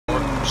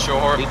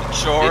Sure, Need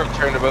sure. to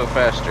turn the boat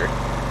faster.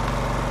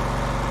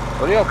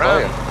 What are y'all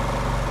playing?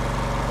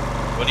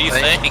 What do you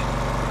think?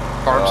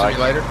 Farm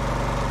Simulator.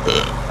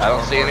 I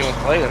don't see anyone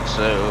playing,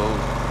 so...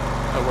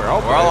 Oh, we're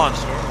all on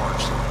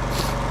Stormworks.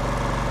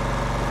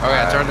 Oh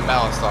yeah, turn the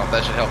ballast off.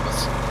 That should help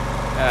us.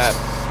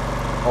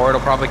 Or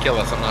it'll probably kill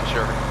us. I'm not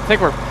sure. I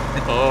think we're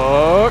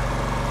fucked.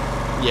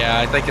 Yeah,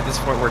 I think at this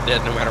point we're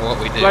dead no matter what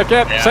we do. Black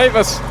Cat, save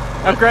us!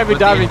 I'm grabbing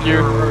diving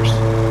gear.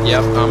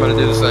 Yep, I'm gonna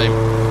do the same.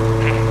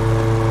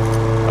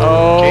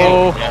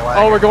 Oh,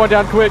 oh, we're going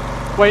down quick.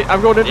 Wait,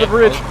 I'm going into the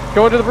bridge.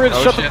 Going to the bridge.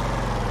 Oh Shut shit.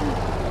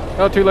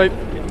 Oh, too late.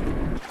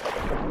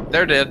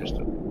 They're dead.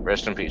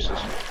 Rest in pieces.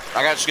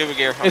 I got scuba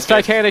gear. It's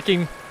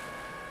Titanicing.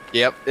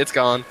 Yep, it's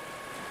gone.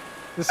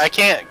 I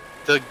can't.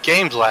 The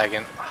game's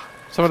lagging.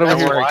 Someone over Don't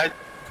here. worry.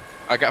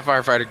 I got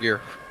firefighter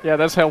gear. Yeah,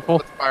 that's helpful.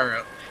 Put the fire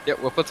out. Yep,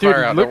 we'll put the Dude,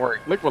 fire out. look, Don't worry.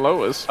 look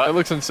below us. That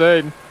looks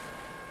insane.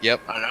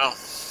 Yep, I know.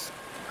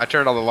 I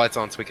turned all the lights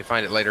on so we can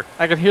find it later.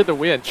 I can hear the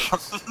winch.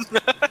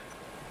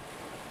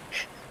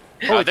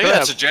 I Holy think crap.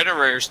 that's a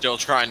generator still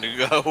trying to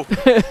go.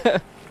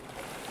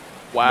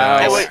 Wow.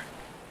 Hey, wait.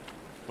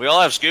 We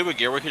all have scuba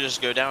gear. We could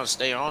just go down and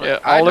stay on Yeah,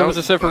 it. all of don't- us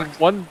except for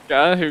one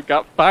guy who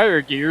got fire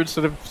gear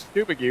instead of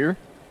scuba gear.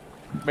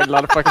 Made a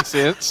lot of fucking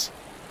sense.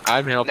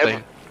 I'm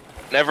helping.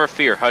 Never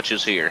fear, Hutch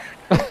is here.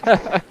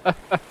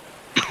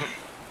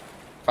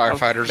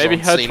 Firefighters. Maybe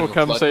on Hutch scene will of a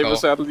come flood save call.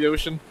 us out of the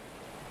ocean.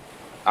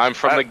 I'm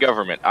from the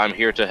government. I'm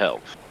here to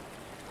help.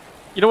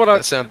 You know what?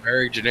 That sounds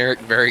very generic,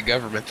 very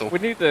governmental. We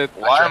need to.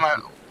 Why am I...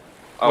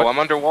 Oh, What? I'm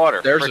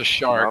underwater. There's Frick, a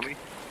shark. tsunami.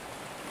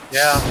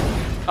 Yeah.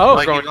 Oh,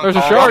 Like, you don't there's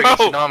a call shark. it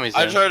Oh, tsunamis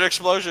I then. tried an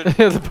explosion.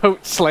 The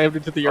boat slammed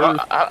into the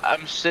earth.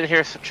 I'm sitting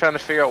here trying to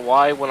figure out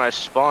why when I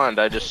spawned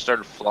I just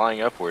started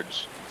flying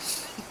upwards.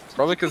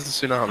 Probably because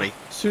of the tsunami.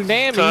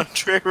 Tsunami.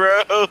 Country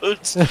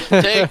roads,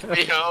 take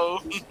me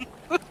home.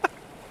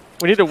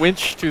 We need a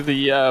winch to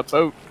the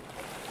boat.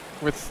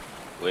 With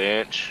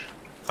Winch.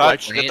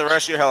 Hutch, Like get the ranch.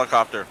 rescue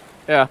helicopter.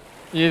 you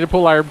need to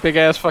pull our big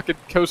ass fucking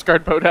Coast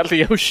Guard boat out of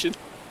the ocean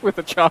with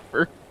a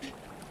chopper.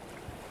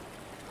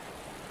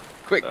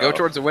 Quick, go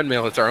towards the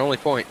windmill. It's our only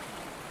point.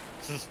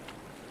 Go It's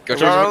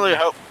towards our the only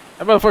hope.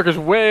 That motherfucker's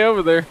way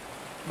over there.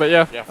 But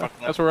yeah, Yeah, fuck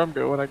that. that's where I'm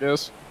going, I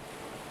guess.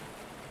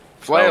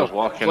 I flail. was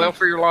walking- Flail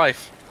for your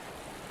life.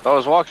 I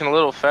was walking a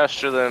little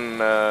faster than,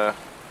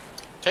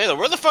 Taylor,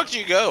 where the fuck did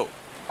you go?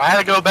 I had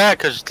to go back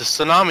because the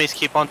tsunamis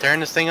keep on tearing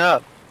this thing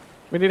up.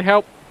 We need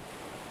help.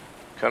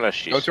 kind of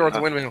Go towards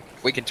the windmill.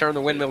 We can turn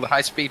the windmill to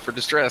high speed for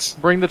distress.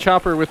 Bring the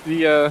chopper with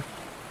the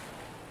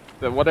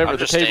whatever, I'm the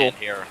just table. staying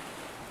here.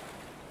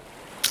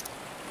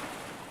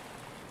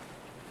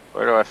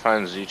 Where do I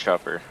find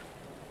Z-Chopper?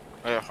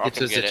 Yeah, I It's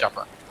can a get it.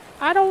 chopper.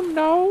 I don't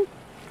know.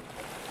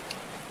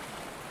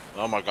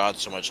 Oh my god,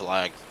 so much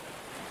lag.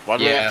 Why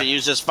do we Yeah. have to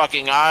use this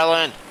fucking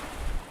island?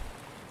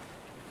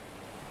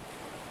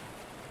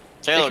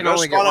 Taylor, can go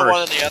only get spawn on one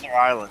worse. of the other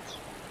islands.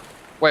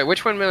 Wait,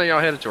 which windmill are y'all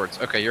headed towards?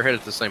 Okay, you're headed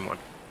to the same one.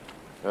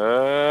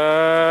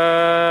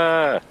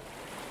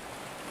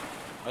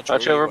 That's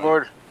Hutch where we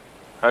overboard.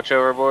 Hutch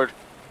overboard.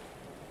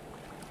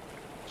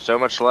 So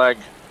much lag.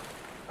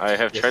 I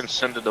have Yes.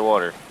 transcended the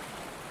water.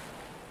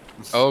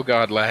 Oh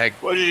god, lag.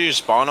 went. What did you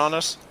spawn on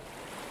us?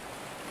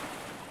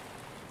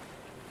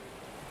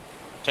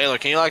 Taylor,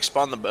 can you like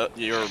spawn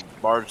your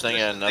barge thing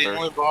in The another?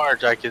 only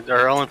barge I could,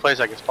 or only place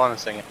I could spawn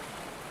this thing in.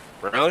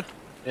 Really?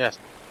 Yes.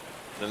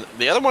 Then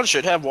the other one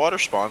should have water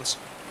spawns.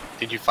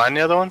 Did you find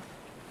the other one?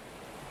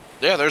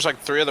 Yeah, there's like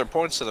 3 other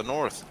points to the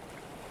north.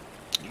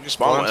 You can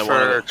spawn One's at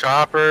one of for them.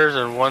 choppers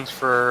and one's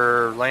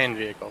for land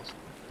vehicles.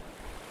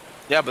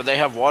 Yeah, but they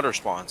have water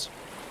spawns.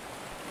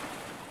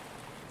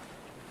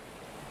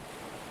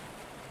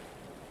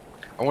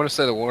 I want to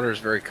say the water is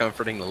very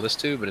comforting to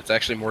listen to, but it's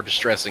actually more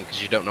distressing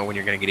because you don't know when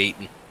you're going to get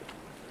eaten.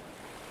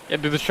 Yeah,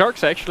 do the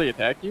sharks actually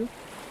attack you?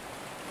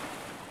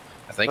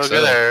 I think Look so.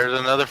 at there, there's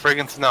another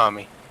friggin'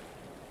 tsunami.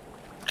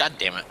 God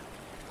damn it.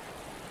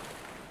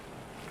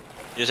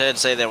 Just had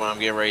to say that when I'm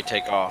getting ready to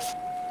take off.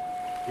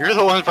 You're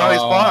the one probably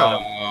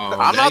spawning them.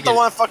 I'm not the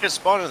one fucking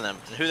spawning them.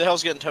 Who the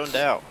hell's getting toned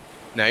out?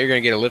 Now you're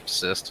going to get a lift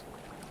assist.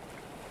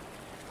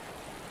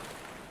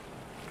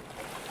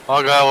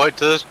 I gotta wait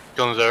till this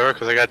comes over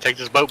because I gotta take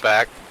this boat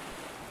back.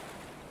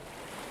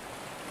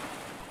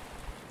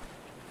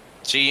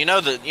 See, you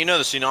know the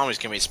tsunamis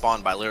can be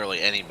spawned by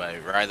literally anybody,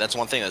 right? That's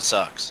one thing that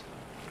sucks.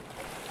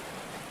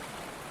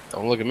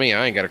 Don't look at me.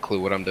 I ain't got a clue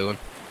what I'm doing.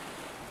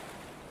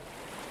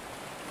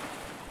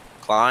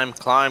 Climb,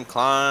 climb,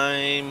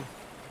 climb.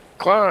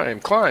 Climb,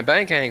 climb,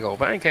 bank angle,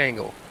 bank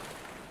angle.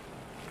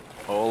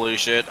 Holy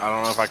shit, I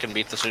don't know if I can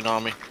beat the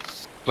tsunami.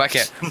 Black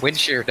Cat, wind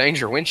shear,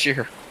 danger, wind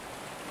shear.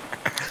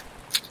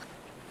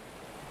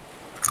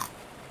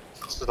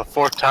 This is the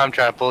 4th time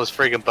trying to pull this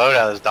friggin' boat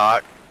out of this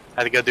dock. I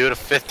had to go do it a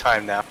 5th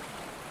time now.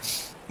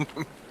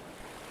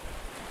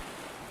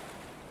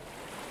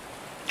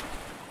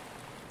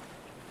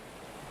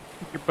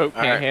 Your boat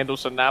can't Alright. handle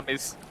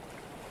tsunamis.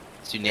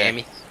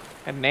 Tsunami.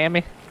 And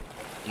Nami.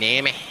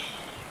 Tsunami.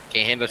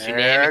 Can't handle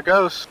There tsunami. it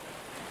goes.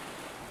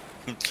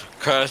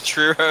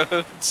 Country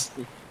roads.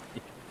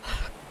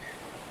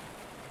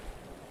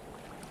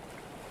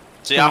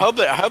 See,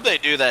 I hope they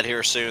do that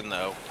here soon,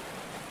 though.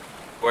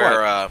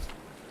 Where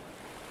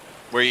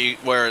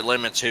where it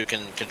limits who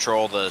can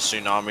control the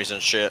tsunamis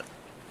and shit.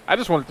 I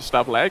just wanted to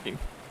stop lagging.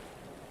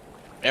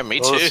 Yeah, me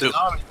Well, too.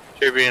 tsunami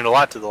contributing a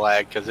lot to the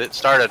lag because it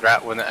started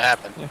right when it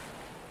happened. Yeah.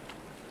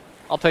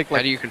 I'll take How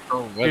like do you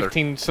control weather?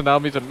 15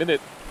 tsunamis a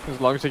minute as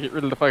long as I get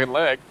rid of the fucking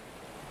lag.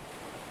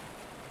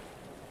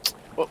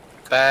 Well,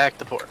 back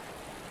to port.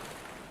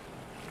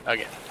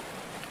 Again.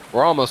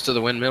 We're almost to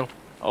the windmill.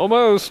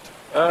 Almost.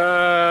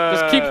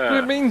 Just keep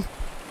swimming.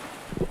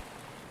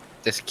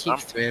 Just keep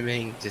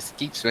swimming. Just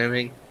keep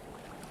swimming.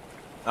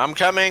 I'm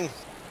coming.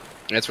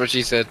 That's what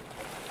she said.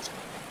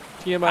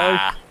 TMI.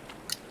 Ah,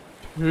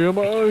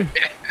 TMI.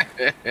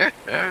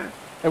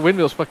 That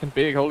windmill's fucking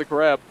big. Holy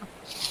crap.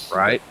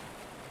 Right.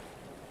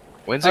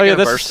 When's it Oh, yeah, gonna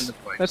that's- burst into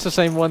flames? That's the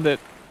same one that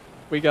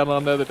we got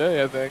on the other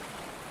day, I think.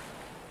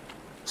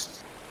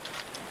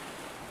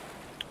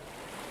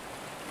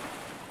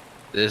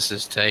 This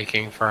is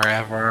taking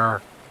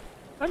forever.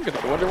 I'm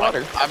gonna go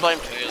underwater. I blame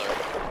Taylor.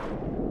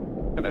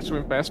 Can I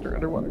swim faster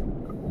underwater?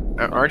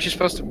 Aren't you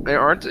supposed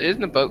to?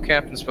 Isn't the boat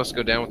captain supposed to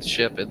go down with the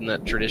ship? Isn't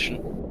that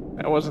tradition?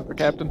 I wasn't the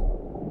captain.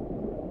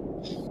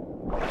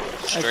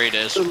 Straight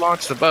is. Who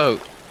launched the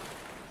boat?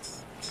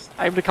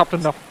 I'm the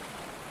captain now.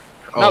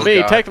 Oh, Not me.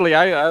 God. Technically,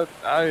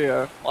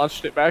 I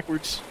launched it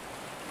backwards.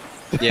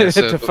 Yeah,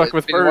 so to fuck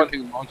with it'd be the one Bird.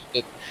 who launched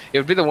it. It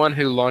would be the one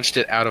who launched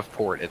it out of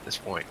port at this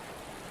point.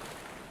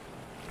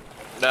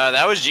 No,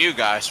 that was you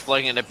guys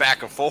flinging it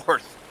back and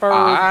forth.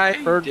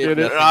 Bird did did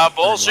it. nothing Ah, to turn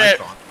the bullshit.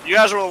 lights on. You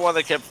guys were the one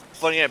that kept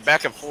flinging it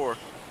back and forth.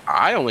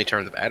 I only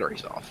turned the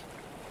batteries off.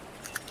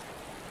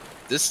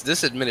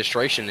 This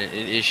administration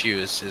issue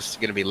is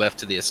going to be left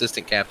to the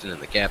assistant captain and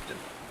the captain.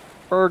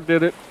 Bird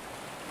did it.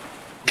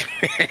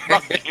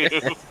 Fuck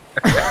you.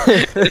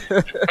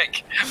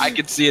 I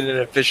could see it in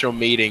an official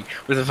meeting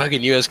with the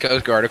fucking U.S.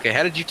 Coast Guard. Okay,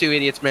 how did you two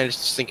idiots manage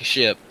to sink a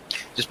ship?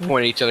 Just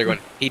point at each other, going,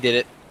 "He did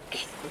it."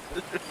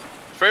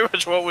 Pretty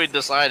much what we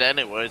decide,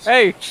 anyways.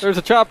 Hey, there's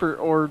a chopper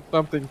or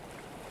something.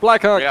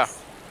 Black Hawk. Yeah.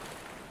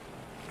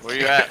 Where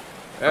you at?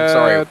 I'm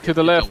sorry. To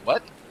the left.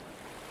 What?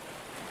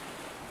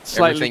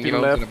 Slightly Everything to you the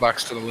own left. in a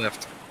box to the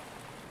left.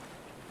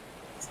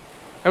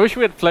 I wish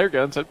we had flare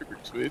guns. That'd be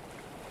pretty sweet.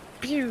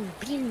 Pew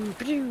pew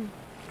pew.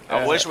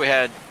 I wish we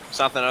had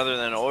something other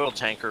than an oil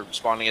tanker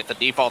spawning at the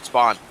default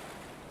spawn.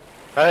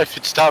 If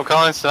you'd stop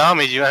calling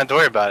tsunamis, you don't have to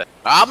worry about it.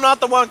 I'm not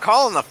the one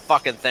calling the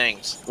fucking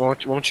things.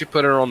 Won't you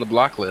put her on the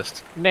block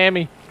list?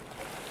 Nammy.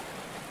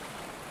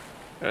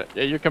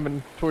 Yeah, you're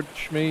coming towards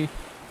me.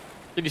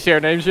 Did you see our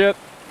names yet?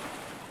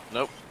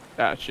 Nope.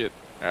 Ah, shit.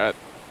 Alright.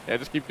 Yeah,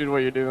 just keep doing what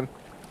you're doing.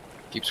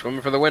 Keep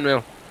swimming for the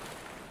windmill.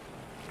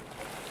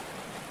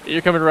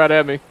 You're coming right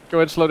at me. Go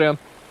ahead and slow down.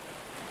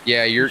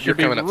 Yeah, you're Should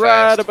be coming up right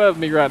fast. above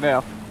me right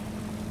now.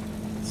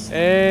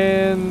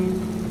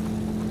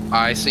 And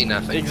I see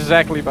nothing.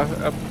 exactly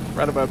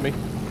right above me.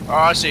 Oh,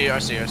 I see you, I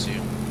see you, I see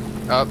you.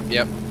 Oh,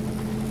 yep.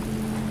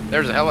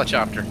 There's a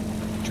helicopter.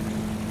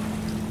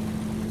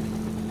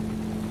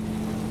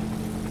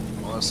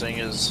 Well, this thing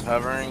is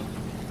hovering.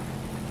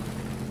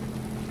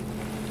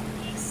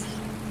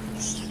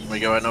 We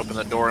go ahead and open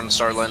the door and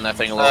start letting that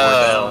thing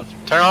lower down.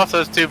 Turn off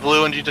those two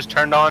blue ones you just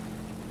turned on.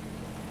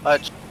 Are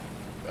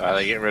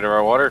they getting rid of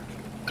our water?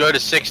 Go to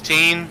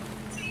 16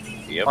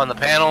 Yep. on the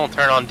panel and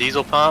turn on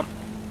diesel pump.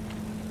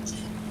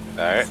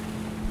 Alright.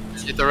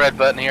 Hit the red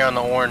button here on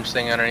the orange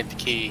thing underneath the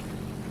key.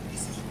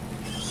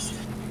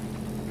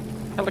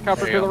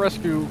 Helicopter There to you the go.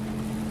 rescue.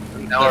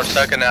 Now we're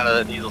sucking out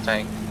of the diesel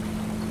tank.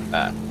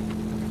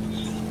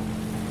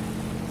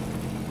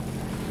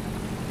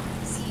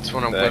 This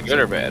one I'm Good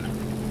or bad?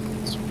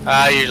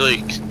 I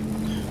usually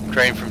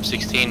drain from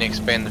 16 to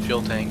expand the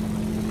fuel tank.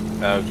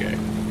 Okay.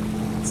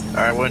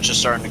 Alright, winch is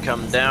starting to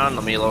come down.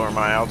 Let me lower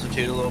my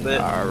altitude a little bit.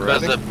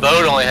 Because the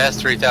boat only has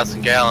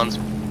 3,000 gallons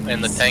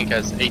and the tank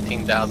has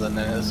 18,000 in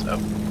it, so.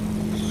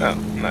 Oh,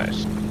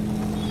 nice.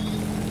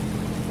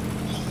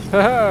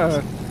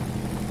 Haha.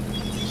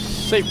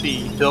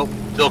 Safety.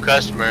 Fill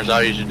customers,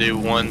 I usually do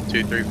 1,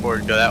 2, 3, 4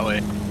 to go that way.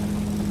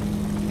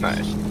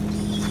 Nice.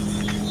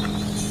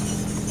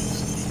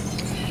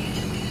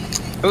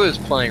 Who is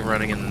playing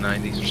running in the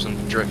 90s or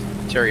some drift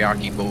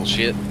teriyaki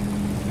bullshit?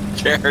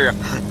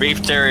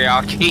 Beef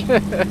teriyaki.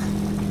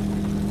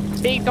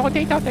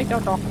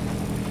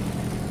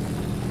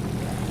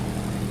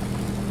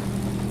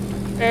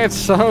 It's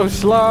so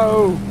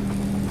slow.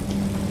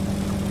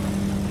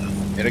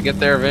 It'll get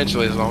there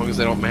eventually as long as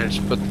they don't manage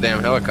to put the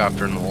damn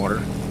helicopter in the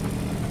water.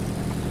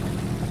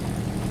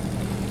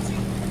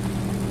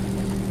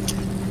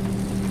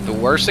 The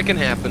worst that can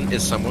happen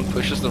is someone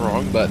pushes the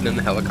wrong button and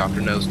the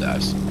helicopter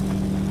nosedives.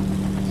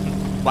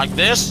 Like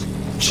this?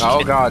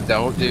 Oh god,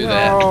 don't do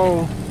that.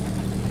 No.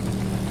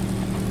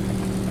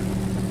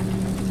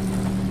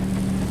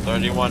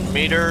 31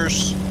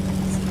 meters.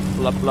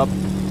 Blup blup.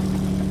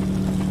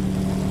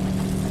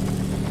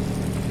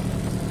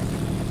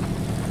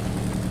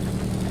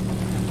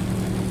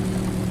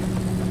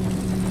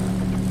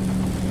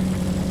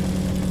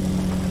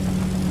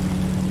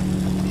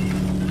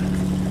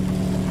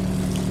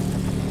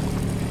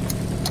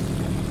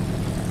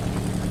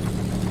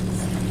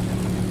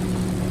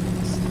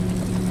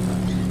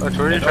 Which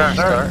where are you trying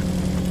to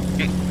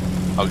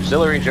start?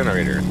 Auxiliary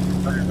generator.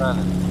 Where are you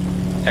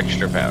running?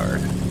 Extra power.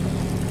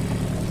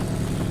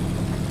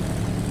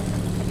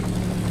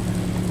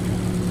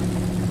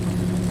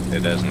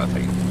 It does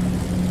nothing.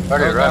 It's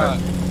already running.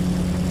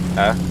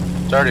 Huh?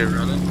 It's already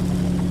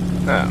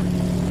running. No.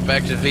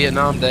 Back to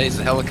Vietnam days,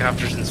 the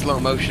helicopters in slow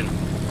motion.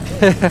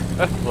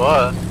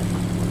 What?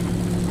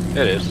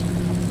 It is.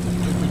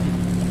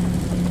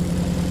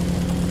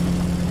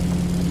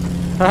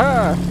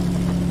 Haha!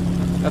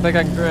 I think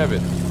I can grab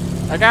it.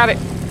 I got it!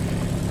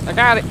 I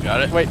got it!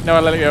 Got it? Wait, no, I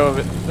let go of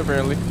it,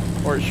 apparently.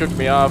 Or it shook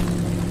me off.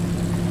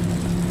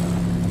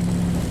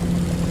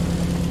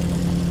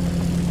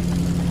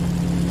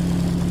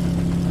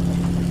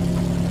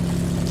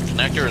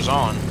 Connector is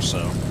on,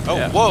 so. Oh,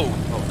 Yeah. whoa!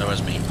 Oh, that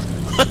was me.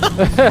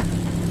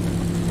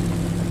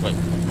 Wait,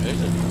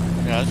 is it?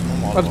 Yeah, it's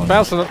normal. It's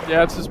bouncing,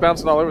 yeah, it's just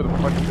bouncing all over the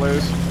fucking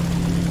place.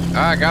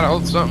 I gotta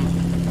hold something.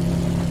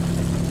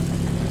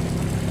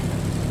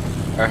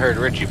 I heard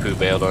Richie Poo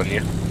bailed on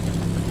you.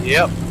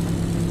 Yep.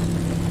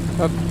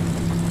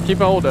 Keep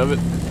a hold of it.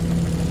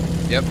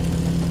 Yep.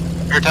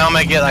 Every time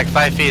I get like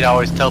 5 feet, I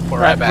always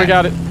teleport right back. We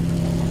got it.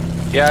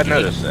 Yeah, I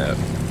noticed that.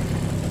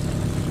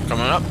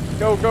 Coming up.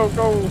 Go, go,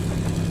 go!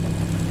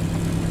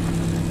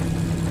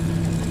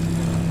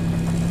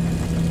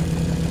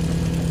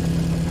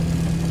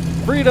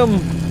 Freedom!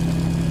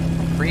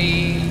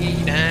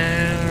 Freedom.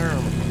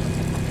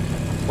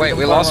 Wait,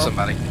 we lost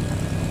somebody.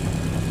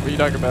 What are you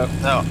talking about?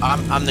 No,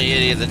 I'm the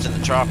idiot that's in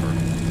the chopper.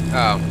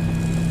 Oh.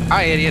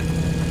 Hi, idiot.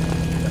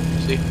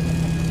 See?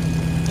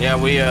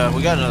 Yeah, we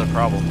got another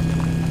problem.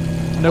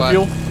 No What?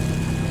 fuel?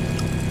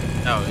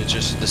 No, it's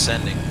just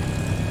descending.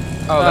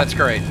 Oh, that's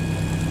great.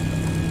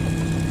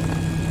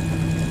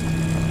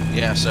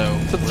 Yeah, so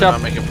To the we're chopper.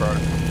 not making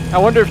progress. I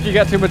wonder if you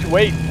got too much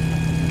weight.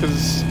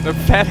 Because they're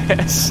fat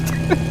ass.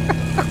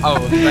 Oh,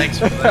 thanks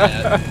for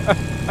that.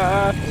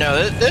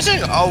 No, this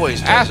thing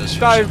always does this.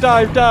 for dive, some-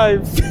 dive,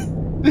 dive!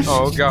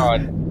 Oh,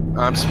 God.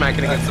 I'm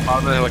smacking against the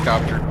bottom of the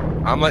helicopter.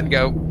 I'm letting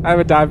go. I have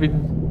a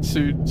diving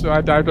suit, so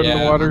I dived under the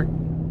Yeah. water.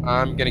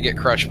 I'm gonna get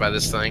crushed by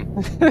this thing.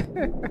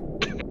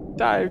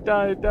 Dive,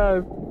 dive,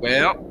 dive.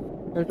 Well,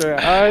 Okay,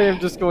 I am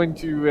just going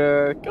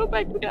to go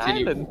back to the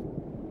Continue. island.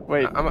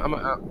 Wait, I'm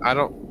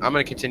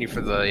gonna continue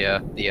for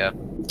the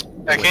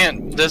I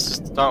can't. This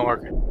is not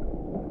working.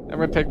 I'm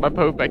gonna take my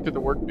boat back to the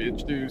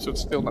workbench too, so it's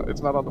still not,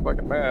 it's not on the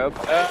fucking map.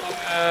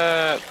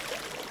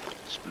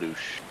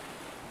 Sploosh.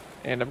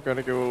 And I'm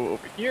gonna go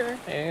over here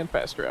and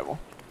fast travel.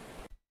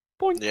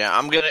 Yeah,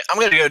 I'm gonna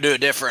go do a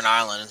different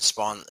island and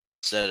spawn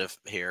instead of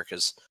here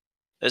because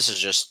this is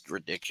just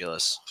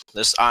ridiculous.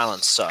 This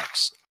island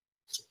sucks.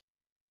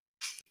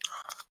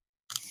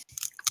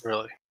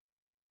 Really.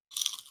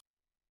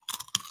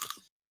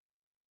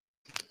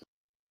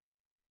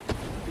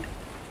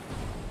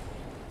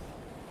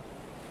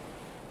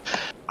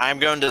 I'm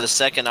going to the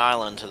second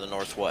island to the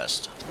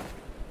northwest.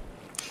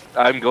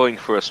 I'm going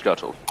for a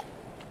scuttle.